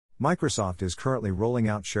Microsoft is currently rolling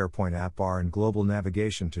out SharePoint App Bar and global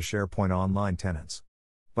navigation to SharePoint Online tenants.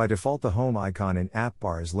 By default, the home icon in App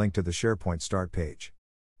Bar is linked to the SharePoint Start page.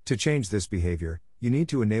 To change this behavior, you need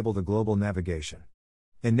to enable the global navigation.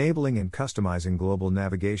 Enabling and customizing global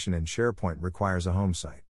navigation in SharePoint requires a home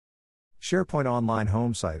site. SharePoint Online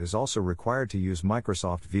home site is also required to use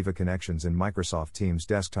Microsoft Viva connections in Microsoft Teams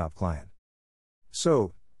desktop client.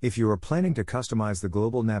 So, if you are planning to customize the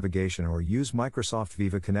global navigation or use Microsoft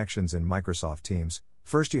Viva connections in Microsoft Teams,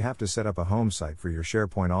 first you have to set up a home site for your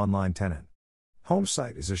SharePoint Online tenant. Home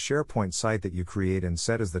site is a SharePoint site that you create and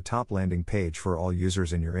set as the top landing page for all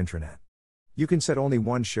users in your intranet. You can set only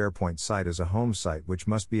one SharePoint site as a home site, which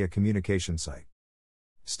must be a communication site.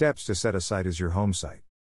 Steps to set a site as your home site.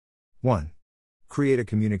 1. Create a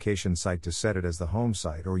communication site to set it as the home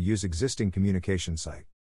site or use existing communication site.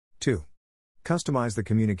 2. Customize the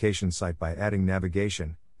communication site by adding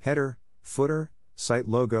navigation, header, footer, site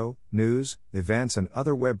logo, news, events and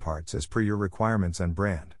other web parts as per your requirements and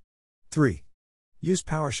brand. 3. Use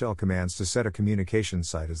PowerShell commands to set a communication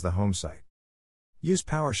site as the home site. Use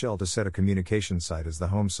PowerShell to set a communication site as the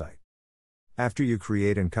home site. After you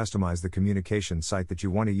create and customize the communication site that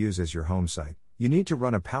you want to use as your home site, you need to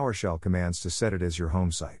run a PowerShell commands to set it as your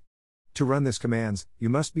home site. To run this commands, you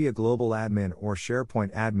must be a global admin or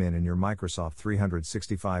SharePoint admin in your Microsoft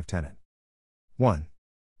 365 tenant. 1.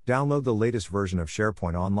 Download the latest version of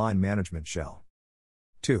SharePoint Online Management Shell.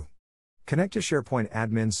 2. Connect to SharePoint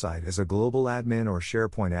admin site as a global admin or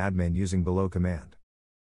SharePoint admin using below command.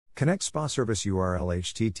 Connect SPA service URL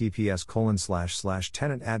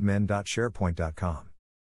https://tenantadmin.sharepoint.com.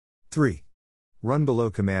 3. Run below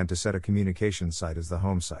command to set a communication site as the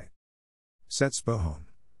home site. Set SPA home.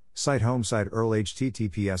 Site home site URL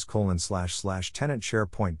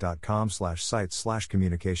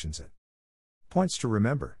https://tenantsharepoint.com/site/communicationsite. Points to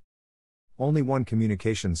remember. Only one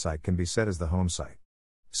communication site can be set as the home site.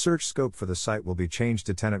 Search scope for the site will be changed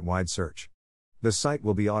to tenant-wide search. The site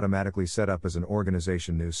will be automatically set up as an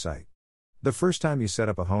organization news site. The first time you set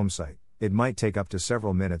up a home site, it might take up to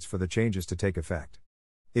several minutes for the changes to take effect.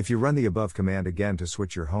 If you run the above command again to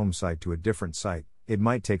switch your home site to a different site, it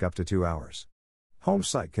might take up to 2 hours. Home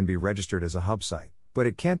site can be registered as a hub site, but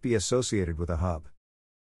it can't be associated with a hub.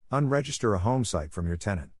 Unregister a home site from your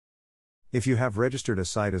tenant. If you have registered a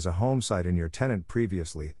site as a home site in your tenant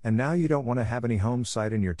previously and now you don't want to have any home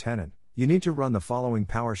site in your tenant, you need to run the following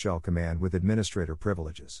PowerShell command with administrator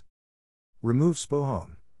privileges. Remove SPA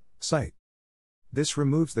home site. This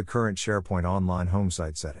removes the current SharePoint Online home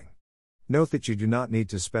site setting. Note that you do not need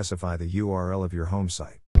to specify the URL of your home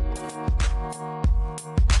site.